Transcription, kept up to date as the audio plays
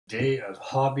Day of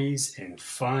hobbies and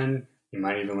fun. You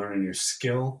might even learn a new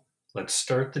skill. Let's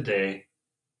start the day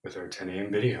with our 10 a.m.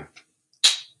 video.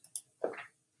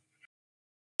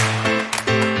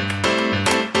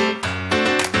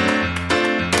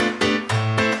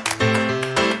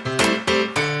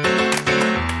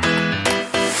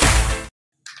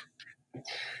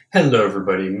 Hello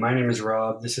everybody, my name is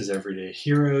Rob. This is Everyday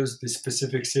Heroes, the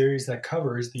specific series that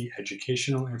covers the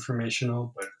educational,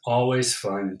 informational, but always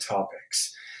fun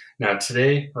topics. Now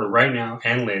today, or right now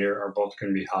and later, are both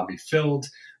going to be hobby filled.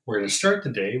 We're going to start the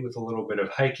day with a little bit of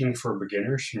hiking for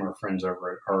beginners from our friends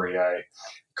over at REI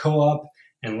Co-op.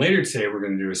 And later today, we're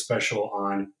going to do a special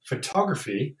on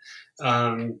photography.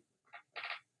 A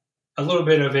little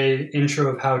bit of a intro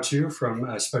of how-to from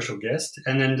a special guest,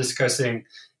 and then discussing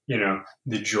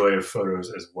the joy of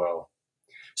photos as well.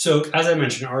 So as I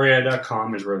mentioned,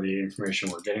 REI.com is where the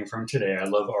information we're getting from today. I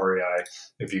love REI.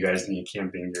 If you guys need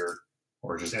camping gear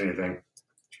or just anything,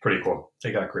 it's pretty cool.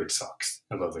 They got great socks.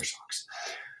 I love their socks.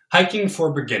 Hiking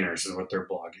for beginners is what their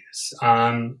blog is.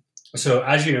 So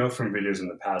as you know from videos in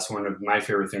the past, one of my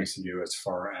favorite things to do as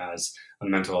far as a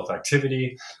mental health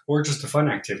activity or just a fun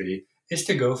activity is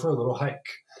to go for a little hike.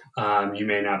 You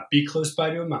may not be close by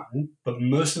to a mountain, but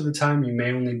most of the time you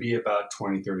may only be about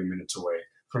 20, 30 minutes away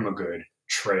from a good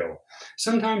trail.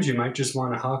 Sometimes you might just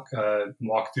want to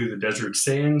walk through the desert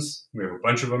sands. We have a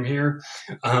bunch of them here.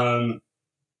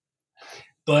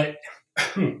 But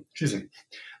excuse me.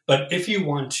 But if you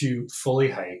want to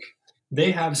fully hike, they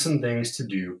have some things to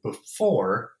do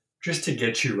before just to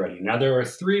get you ready. Now, there are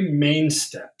 3 main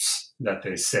steps that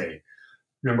they say.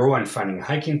 Number 1, finding a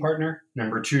hiking partner.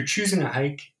 Number 2, choosing a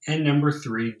hike. And number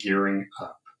 3, gearing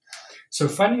up. So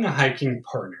finding a hiking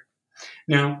partner.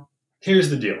 Now, here's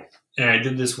the deal. And I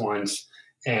did this once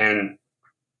and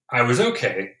I was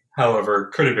okay.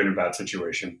 However, could have been a bad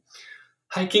situation.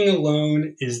 Hiking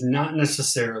alone is not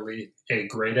necessarily a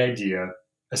great idea,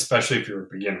 especially if you're a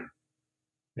beginner.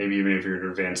 Maybe even if you're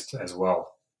advanced as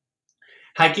well.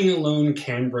 Hiking alone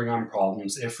can bring on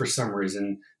problems if for some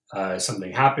reason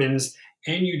something happens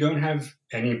and you don't have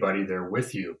anybody there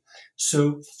with you.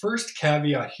 So first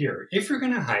caveat here, if you're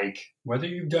going to hike, whether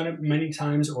you've done it many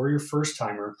times or you're first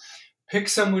timer, pick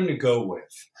someone to go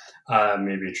with.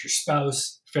 Maybe it's your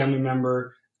spouse, family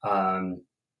member,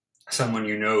 someone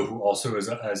you know who also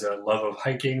has a love of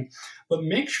hiking, but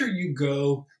make sure you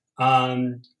go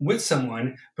with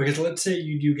someone, because let's say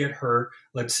you do get hurt,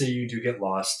 let's say you do get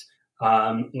lost,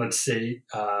 let's say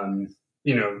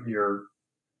your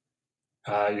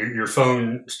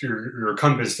phone, your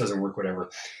compass doesn't work, whatever.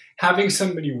 Having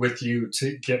somebody with you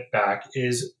to get back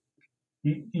is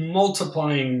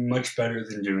multiplying much better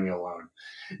than doing it alone.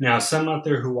 Now, some out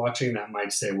there who are watching that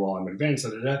might say, well, I'm advanced,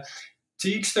 to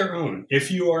each their own.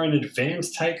 If you are an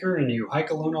advanced hiker and you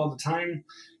hike alone all the time,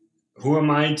 who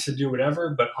am I to do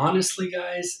whatever? But honestly,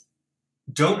 guys,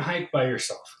 don't hike by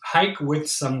yourself. Hike with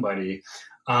somebody.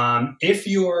 If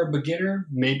you are a beginner,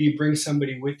 maybe bring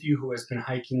somebody with you who has been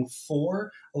hiking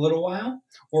for a little while,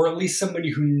 or at least somebody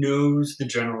who knows the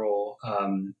general,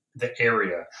 the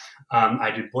area. I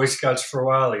did Boy Scouts for a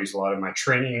while. I used a lot of my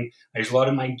training. I used a lot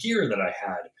of my gear that I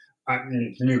had.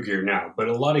 New gear now, but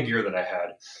a lot of gear that I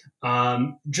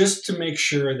had, just to make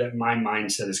sure that my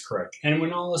mindset is correct. And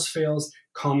when all else fails,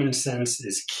 common sense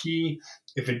is key.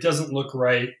 If it doesn't look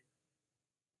right,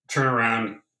 turn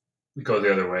around, go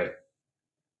the other way.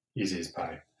 Easy as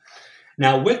pie.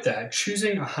 Now with that,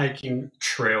 choosing a hiking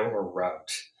trail or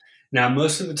route. Now,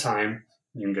 most of the time,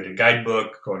 you can get a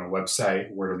guidebook, go on a website,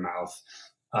 word of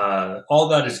mouth. All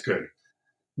that is good.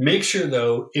 Make sure,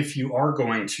 though, if you are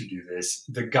going to do this,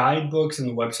 the guidebooks and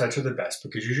the websites are the best,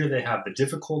 because usually they have the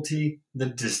difficulty, the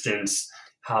distance,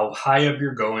 how high up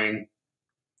you're going,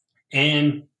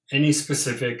 and any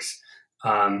specifics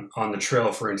on the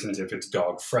trail. For instance, if it's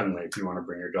dog friendly, if you want to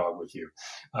bring your dog with you,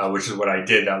 which is what I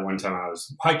did that one time I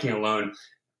was hiking alone,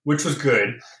 which was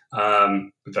good, but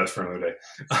that's for another day.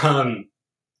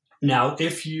 Now,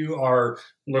 if you are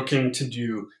looking to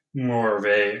do more of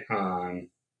a,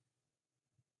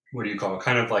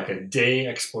 kind of like a day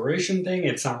exploration thing,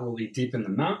 it's not really deep in the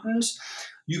mountains,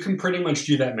 you can pretty much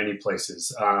do that many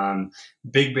places.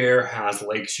 Big Bear has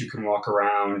lakes you can walk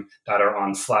around that are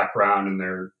on flat ground and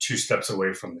they're 2 steps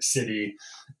away from the city.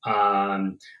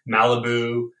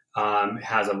 Malibu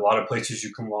has a lot of places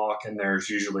you can walk, and there's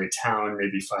usually a town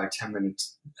maybe 5-10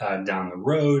 minutes down the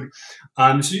road.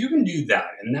 So you can do that,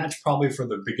 and that's probably for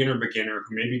the beginner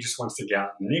who maybe just wants to get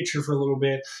out in nature for a little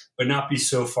bit, but not be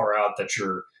so far out that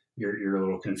you're a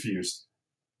little confused.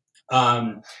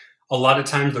 A lot of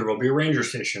times there will be a ranger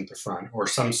station at the front or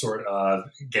some sort of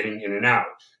getting in and out.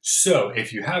 So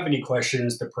if you have any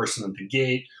questions, the person at the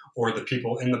gate or the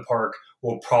people in the park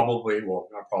will probably, well,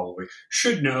 not probably,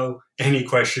 should know any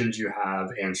questions you have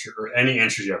answered or any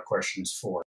answers you have questions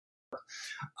for.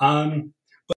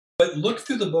 But look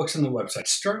through the books on the website.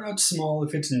 Start out small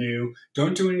if it's new.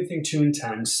 Don't do anything too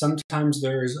intense. Sometimes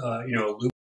there's a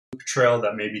loop trail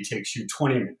that maybe takes you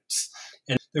 20 minutes.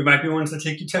 And there might be ones that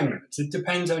take you 10 minutes. It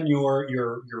depends on your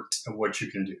what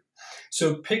you can do.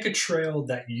 So pick a trail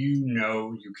that you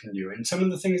know you can do. And some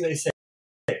of the things they say,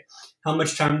 how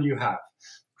much time do you have?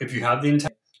 If you have the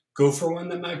intent, go for one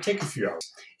that might take a few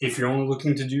hours. If you're only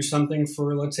looking to do something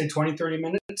for, let's say, 20, 30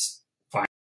 minutes, find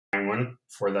one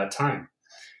for that time.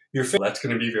 That's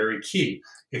going to be very key.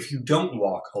 If you don't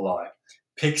walk a lot,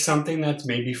 pick something that's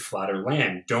maybe flatter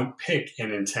land. Don't pick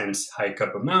an intense hike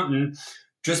up a mountain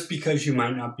just because you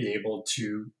might not be able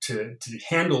to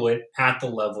handle it at the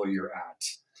level you're at.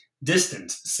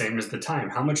 Distance, same as the time.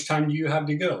 How much time do you have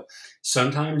to go?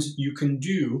 Sometimes you can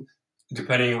do,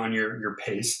 depending on your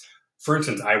pace. For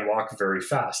instance, I walk very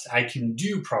fast. I can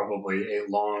do probably a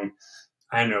long,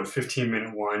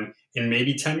 15-minute one in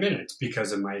maybe 10 minutes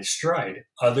because of my stride.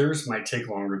 Others might take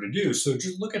longer to do. So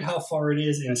just look at how far it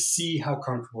is and see how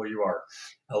comfortable you are.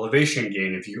 Elevation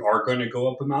gain, if you are going to go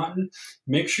up a mountain,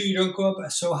 make sure you don't go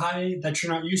up so high that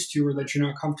you're not used to or that you're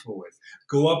not comfortable with.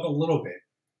 Go up a little bit.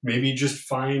 Maybe just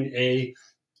find a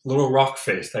little rock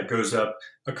face that goes up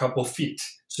a couple feet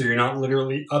so you're not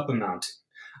literally up a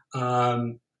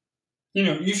mountain.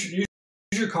 Use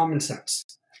your common sense.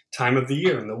 Time of the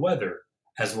year and the weather,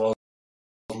 as well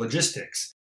as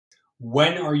logistics.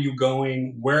 When are you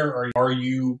going? Where are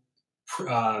you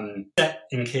set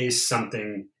in case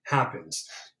something happens?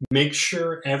 Make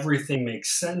sure everything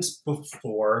makes sense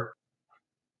before.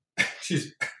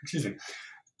 Excuse me.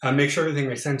 Make sure everything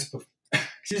makes sense before.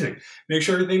 Make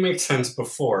sure everything makes sense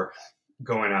before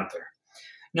going out there.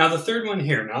 Now, the third one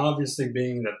here, now obviously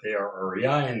being that they are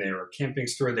REI and they are a camping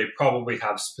store, they probably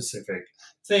have specific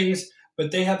things,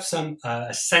 but they have some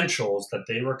essentials that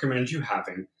they recommend you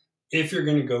having if you're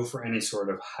going to go for any sort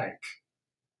of hike.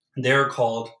 They're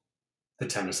called the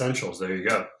 10 Essentials. There you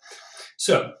go.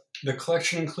 So the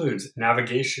collection includes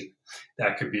navigation.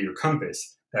 That could be your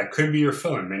compass. That could be your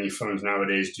phone. Many phones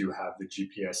nowadays do have the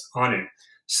GPS on it.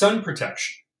 Sun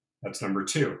protection. That's number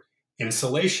 2.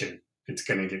 Insulation. If it's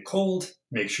going to get cold,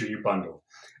 make sure you bundle.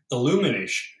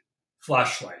 Illumination.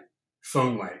 Flashlight.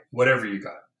 Phone light. Whatever you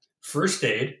got. First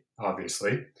aid,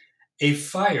 obviously. A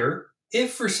fire.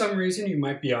 If for some reason you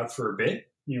might be out for a bit,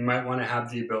 you might want to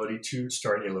have the ability to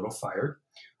start a little fire.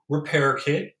 Repair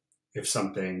kit. If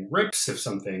something rips, if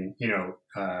something,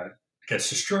 gets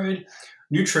destroyed.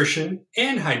 Nutrition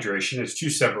and hydration. It's 2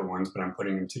 separate ones, but I'm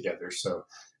putting them together. So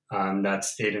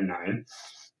that's 8 and 9.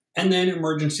 And then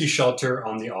emergency shelter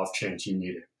on the off chance you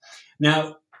need it.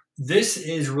 Now, this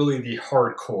is really the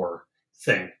hardcore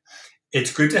thing.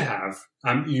 It's good to have.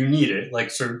 You need it.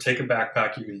 Take a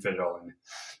backpack, you can fit it all in.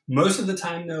 Most of the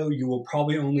time, though, you will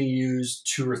probably only use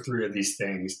 2 or 3 of these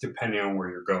things, depending on where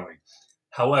you're going.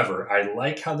 However, I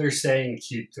like how they're saying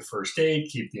keep the first aid,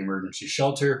 keep the emergency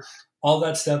shelter, all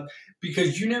that stuff,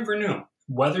 because you never know.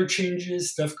 Weather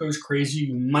changes, stuff goes crazy.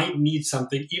 You might need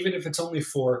something, even if it's only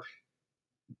for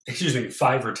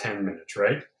 5 or 10 minutes,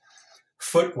 right?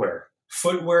 Footwear.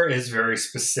 Footwear is very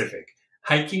specific.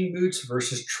 Hiking boots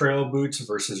versus trail boots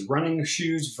versus running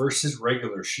shoes versus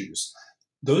regular shoes.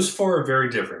 Those 4 are very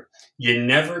different. You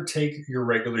never take your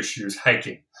regular shoes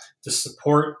hiking. To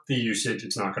support the usage,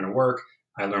 it's not going to work.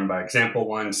 I learned by example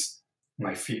once.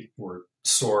 My feet were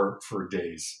sore for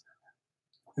days.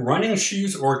 Running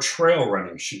shoes or trail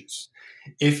running shoes.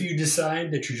 If you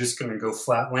decide that you're just going to go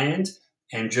flat land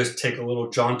and just take a little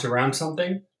jaunt around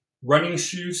something, running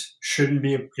shoes shouldn't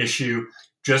be an issue.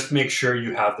 Just make sure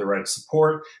you have the right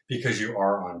support because you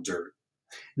are on dirt.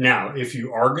 Now, if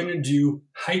you are going to do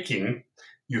hiking,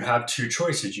 you have 2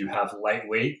 choices. You have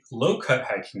lightweight, low-cut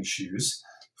hiking shoes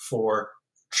for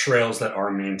trails that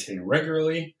are maintained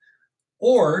regularly,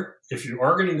 or if you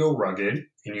are going to go rugged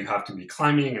and you have to be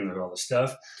climbing and all this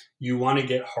stuff, you want to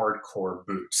get hardcore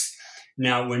boots.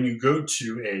 Now, when you go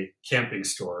to a camping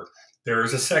store, there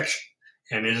is a section,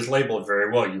 and it is labeled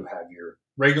very well. You have your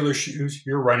regular shoes,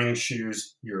 your running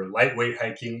shoes, your lightweight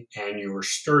hiking, and your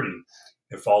sturdy.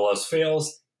 If all else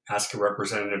fails, ask a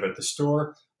representative at the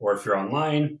store, or if you're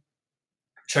online,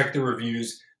 check the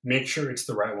reviews, make sure it's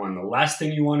the right one. The last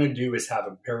thing you want to do is have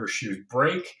a pair of shoes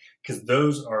break, because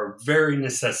those are very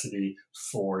necessity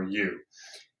for you.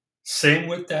 Same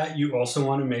with that, you also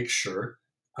want to make sure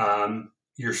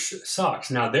your socks.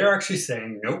 Now, they're actually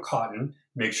saying no cotton.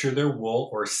 Make sure they're wool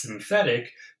or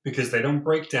synthetic because they don't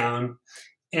break down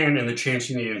And in the chance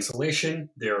you need insulation,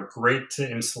 they're great to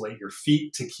insulate your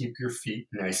feet to keep your feet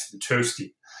nice and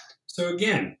toasty. So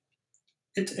again,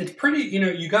 it's pretty,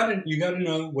 you gotta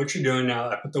know what you're doing now.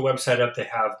 I put the website up. They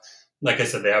have, like I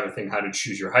said, they have a thing how to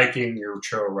choose your hiking, your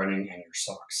trail running, and your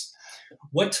socks.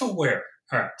 What to wear.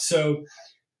 All right, so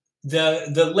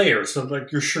the layers, so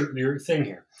like your shirt, your thing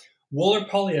here. Wool or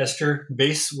polyester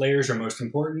base layers are most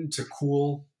important to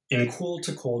cool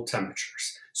to cold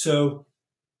temperatures. So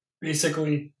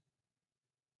basically,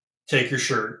 take your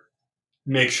shirt,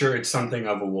 make sure it's something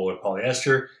of a wool or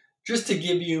polyester, just to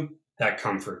give you that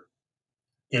comfort.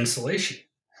 Insulation.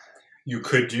 You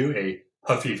could do a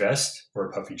puffy vest or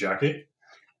a puffy jacket,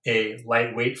 a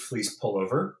lightweight fleece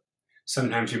pullover.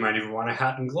 Sometimes you might even want a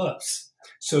hat and gloves.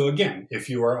 So again, if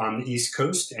you are on the East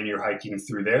Coast and you're hiking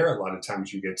through there, a lot of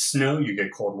times you get snow, you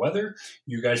get cold weather.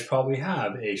 You guys probably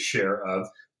have a share of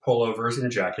pullovers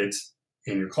and jackets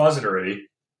in your closet already,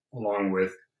 along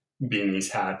with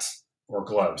beanies, hats, or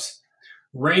gloves.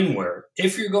 Rainwear.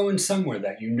 If you're going somewhere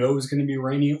that you know is going to be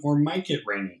rainy or might get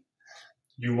rainy,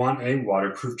 you want a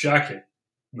waterproof jacket,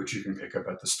 which you can pick up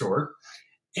at the store,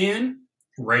 and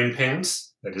rain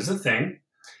pants. That is a thing.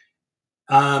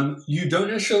 You don't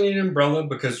necessarily need an umbrella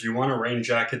because you want a rain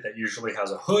jacket that usually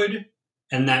has a hood,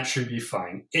 and that should be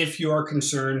fine. If you are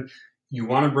concerned, you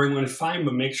want to bring one, fine,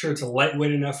 but make sure it's a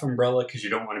lightweight enough umbrella because you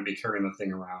don't want to be carrying the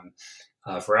thing around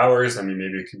for hours. I mean,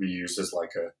 maybe it could be used as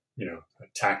like a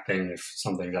tack thing if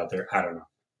something's out there. I don't know.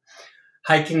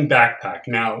 Hiking backpack.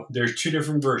 Now, there's two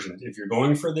different versions. If you're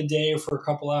going for the day or for a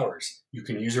couple hours, you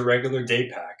can use a regular day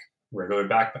pack, regular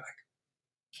backpack.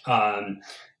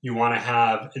 You want to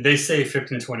have, they say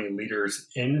 15 to 20 liters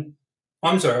in,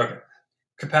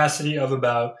 capacity of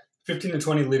about 15 to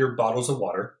 20 liter bottles of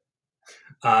water,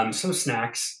 some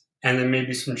snacks, and then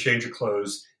maybe some change of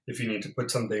clothes if you need to put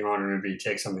something on or maybe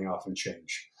take something off and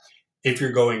change. If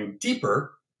you're going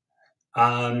deeper,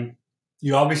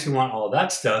 you obviously want all of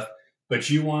that stuff, but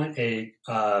you want a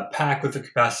pack with a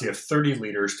capacity of 30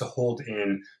 liters to hold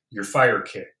in your fire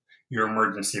kit, your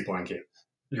emergency blanket,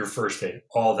 your first aid,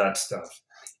 all that stuff.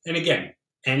 And again,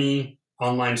 any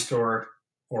online store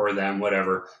or them,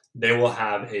 whatever, they will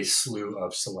have a slew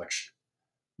of selection.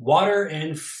 Water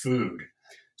and food.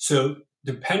 So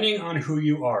depending on who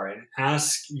you are, and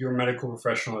ask your medical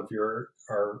professional if you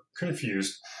are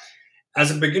confused. As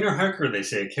a beginner hiker, they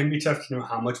say it can be tough to know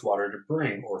how much water to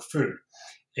bring or food.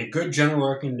 A good general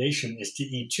recommendation is to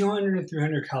eat 200 to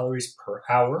 300 calories per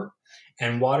hour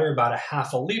and water about a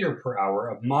half a liter per hour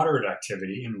of moderate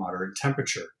activity in moderate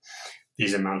temperature.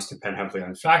 These amounts depend heavily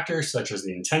on factors such as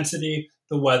the intensity,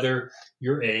 the weather,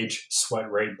 your age,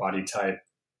 sweat rate, body type,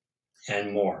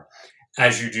 and more.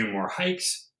 As you do more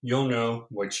hikes, you'll know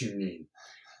what you need.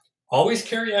 Always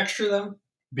carry extra though,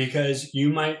 because you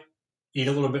might eat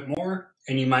a little bit more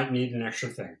and you might need an extra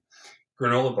thing.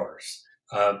 Granola bars,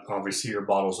 obviously your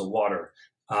bottles of water,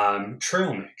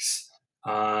 trail mix,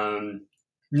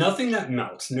 nothing that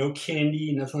melts, no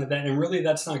candy, nothing like that. And really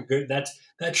that's not good. That's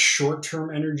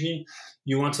short-term energy.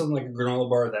 You want something like a granola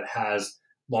bar that has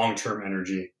long-term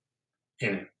energy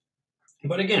in it.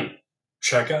 But again,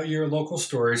 check out your local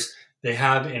stores. They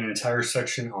have an entire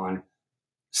section on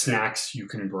snacks you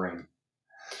can bring.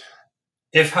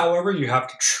 If, however, you have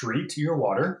to treat your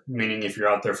water, meaning if you're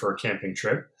out there for a camping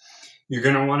trip, you're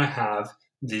going to want to have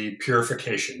the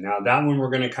purification. Now, that one we're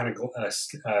going to kind of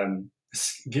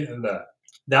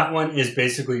that one is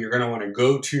basically you're going to want to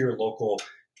go to your local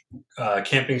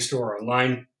camping store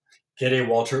online, get a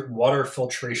water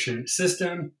filtration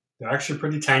system. They're actually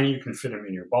pretty tiny. You can fit them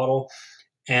in your bottle,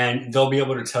 and they'll be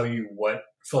able to tell you what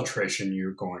filtration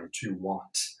you're going to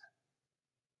want.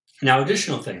 Now,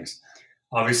 additional things.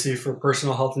 Obviously, for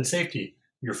personal health and safety,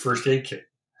 your first aid kit.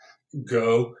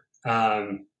 Go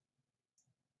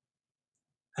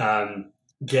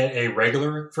get a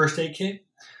regular first aid kit.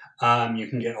 You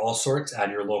can get all sorts at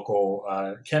your local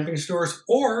camping stores,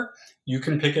 or you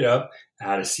can pick it up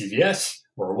at a CVS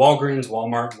or a Walgreens,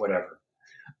 Walmart, whatever.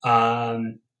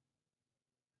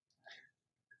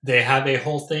 They have a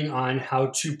whole thing on how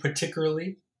to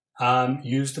particularly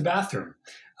use the bathroom.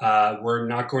 We're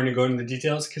not going to go into the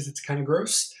details because it's kind of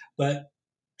gross, but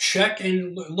check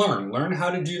and learn how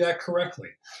to do that correctly.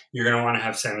 You're going to want to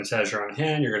have sanitizer on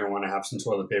hand. You're going to want to have some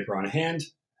toilet paper on hand.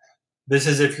 This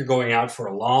is if you're going out for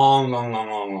a long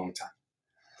time.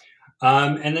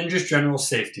 And then just general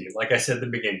safety. Like I said at the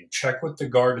beginning, check with the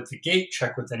guard at the gate,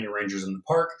 check with any rangers in the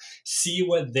park, see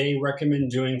what they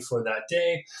recommend doing for that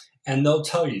day, and they'll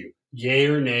tell you yay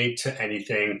or nay to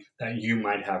anything that you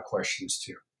might have questions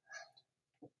to.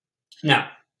 Now,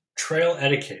 trail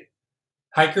etiquette.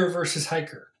 Hiker versus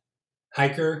hiker.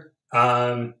 Hiker,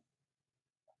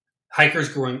 Hikers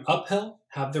going uphill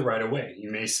have the right of way.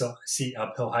 You may see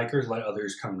uphill hikers let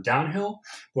others come downhill,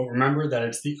 but remember that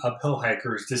it's the uphill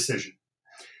hiker's decision.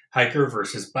 Hiker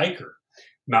versus biker.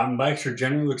 Mountain bikes are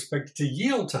generally expected to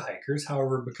yield to hikers.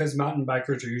 However, because mountain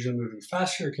bikers are usually moving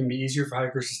faster, it can be easier for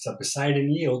hikers to step aside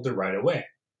and yield the right of way.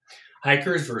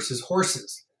 Hikers versus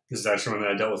horses. This is actually one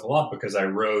that I dealt with a lot because I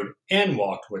rode and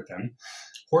walked with them.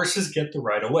 Horses get the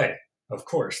right of way. Of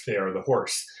course, they are the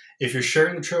horse. If you're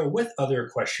sharing the trail with other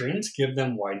equestrians, give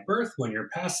them wide berth when you're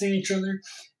passing each other,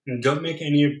 and don't make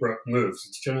any abrupt moves.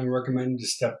 It's generally recommended to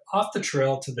step off the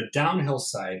trail to the downhill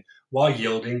side while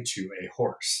yielding to a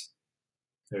horse.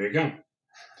 There you go.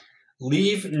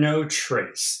 Leave no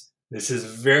trace. This is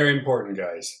very important,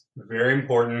 guys. Very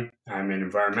important. I'm an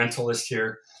environmentalist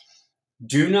here.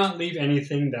 Do not leave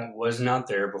anything that was not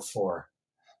there before.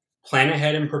 Plan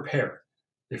ahead and prepare.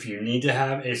 If you need to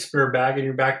have a spare bag in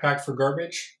your backpack for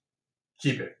garbage,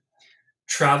 keep it.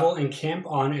 Travel and camp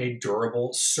on a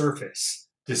durable surface.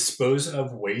 Dispose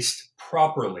of waste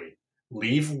properly.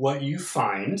 Leave what you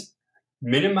find.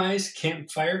 Minimize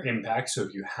campfire impact. So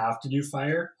if you have to do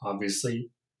fire, obviously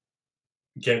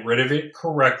get rid of it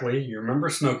correctly. You remember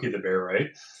Smokey the Bear, right?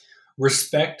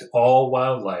 Respect all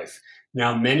wildlife.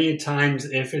 Now, many times,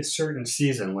 if it's certain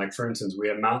season, like for instance, we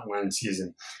have mountain lion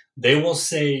season, they will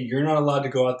say you're not allowed to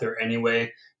go out there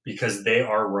anyway because they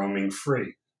are roaming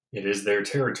free. It is their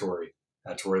territory.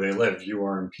 That's where they live. You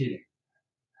are impeding.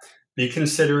 Be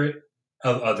considerate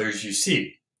of others you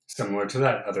see. Similar to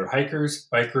that, other hikers,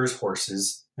 bikers,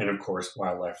 horses, and of course,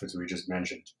 wildlife, as we just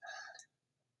mentioned.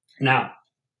 Now,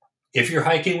 if you're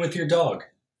hiking with your dog,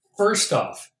 first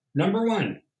off, number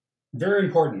one, very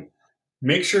important,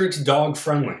 make sure it's dog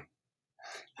friendly.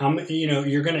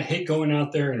 You're going to hate going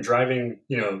out there and driving,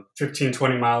 15,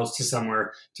 20 miles to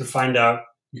somewhere to find out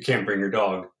you can't bring your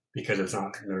dog because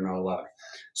they're not allowed.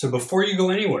 So before you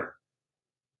go anywhere,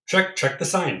 check the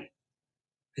sign.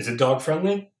 Is it dog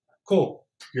friendly? Cool.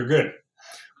 You're good.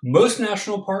 Most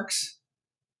national parks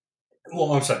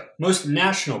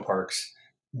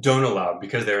don't allow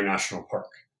because they're a national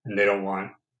park and they don't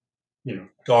want,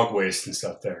 dog waste and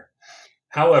stuff there.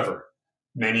 However,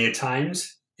 many a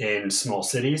times in small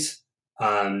cities,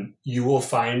 you will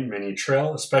find many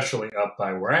trail, especially up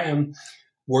by where I am,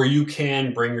 where you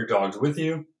can bring your dogs with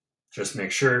you. Just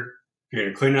make sure if you're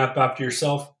going to clean up after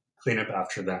yourself, clean up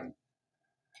after them.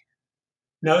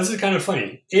 Now, this is kind of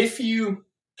funny. If you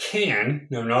can,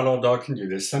 no, not all dogs can do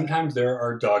this. Sometimes there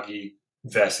are doggy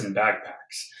vests and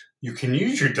backpacks. You can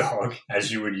use your dog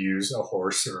as you would use a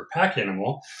horse or a pack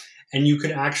animal, and you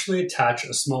could actually attach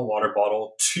a small water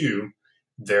bottle to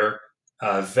their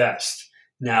vest.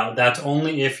 Now, that's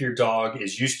only if your dog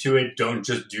is used to it. Don't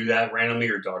just do that randomly.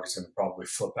 Your dog is going to probably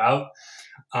flip out.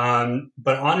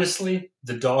 But honestly,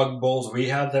 the dog bowls we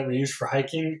have that we use for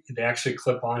hiking, they actually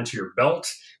clip onto your belt.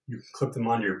 You can clip them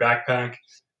onto your backpack.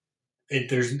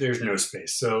 There's no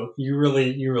space. So you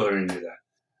really want to do that.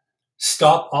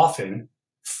 Stop often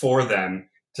for them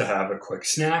to have a quick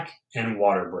snack and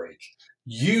water break.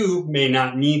 You may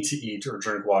not need to eat or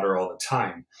drink water all the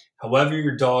time. However,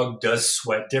 your dog does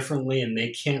sweat differently and they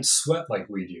can't sweat like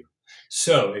we do.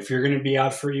 So if you're going to be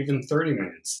out for even 30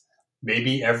 minutes,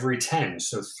 maybe every 10,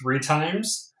 so 3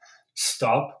 times,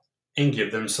 stop and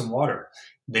give them some water.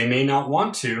 They may not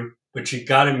want to, but you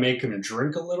got to make them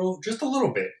drink just a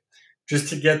little bit, just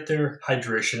to get their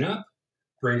hydration up.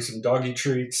 Bring some doggy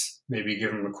treats, maybe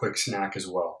give them a quick snack as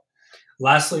well.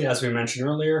 Lastly, as we mentioned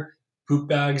earlier, poop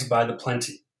bags by the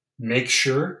plenty. Make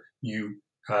sure you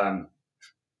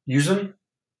use them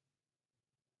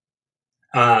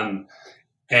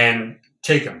and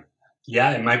take them.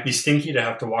 Yeah, it might be stinky to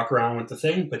have to walk around with the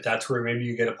thing, but that's where maybe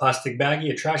you get a plastic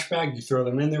baggie, a trash bag, you throw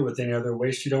them in there with any other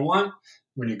waste you don't want.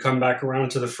 When you come back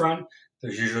around to the front,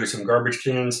 there's usually some garbage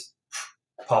cans,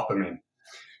 pop them in.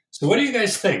 So what do you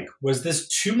guys think? Was this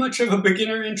too much of a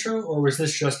beginner intro or was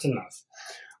this just enough?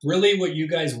 Really what you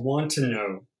guys want to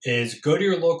know is go to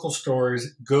your local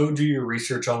stores, go do your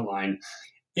research online.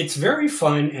 It's very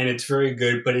fun and it's very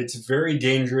good, but it's very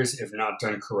dangerous if not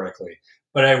done correctly.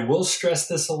 But I will stress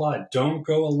this a lot. Don't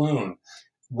go alone.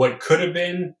 What could have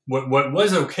been, what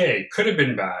was okay, could have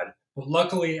been bad. But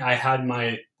luckily I had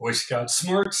my Boy Scout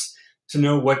smarts to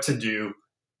know what to do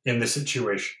in the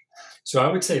situation. So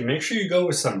I would say make sure you go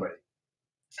with somebody.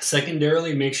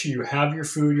 Secondarily, make sure you have your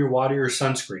food, your water, your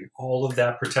sunscreen, all of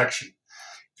that protection.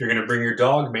 If you're going to bring your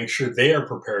dog, make sure they are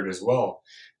prepared as well.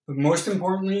 But most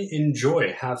importantly,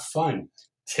 enjoy, have fun,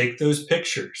 take those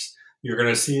pictures. You're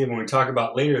going to see when we talk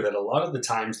about later that a lot of the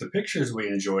times the pictures we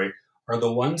enjoy are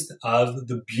the ones of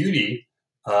the beauty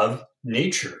of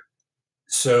nature.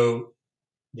 So,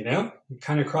 it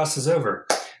kind of crosses over.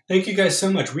 Thank you guys so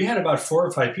much. We had about 4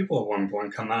 or 5 people at one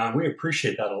point come on. We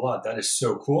appreciate that a lot. That is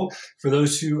so cool. For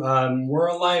those who were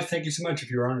alive, thank you so much.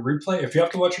 If you're on replay, if you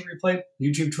have to watch a replay,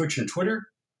 YouTube, Twitch, and Twitter,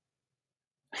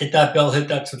 hit that bell, hit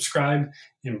that subscribe,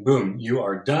 and boom, you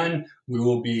are done. We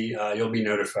will be, you'll be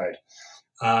notified.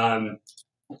 So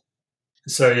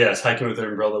yes, hiking with an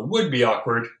umbrella would be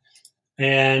awkward,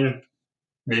 and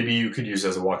maybe you could use it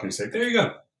as a walking stick. There you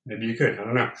go. Maybe you could. I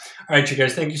don't know. All right, you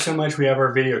guys, thank you so much. We have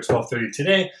our video at 12:30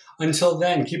 today. Until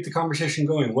then, keep the conversation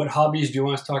going. What hobbies do you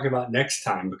want us to talk about next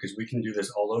time? Because we can do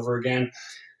this all over again.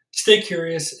 Stay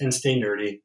curious and stay nerdy.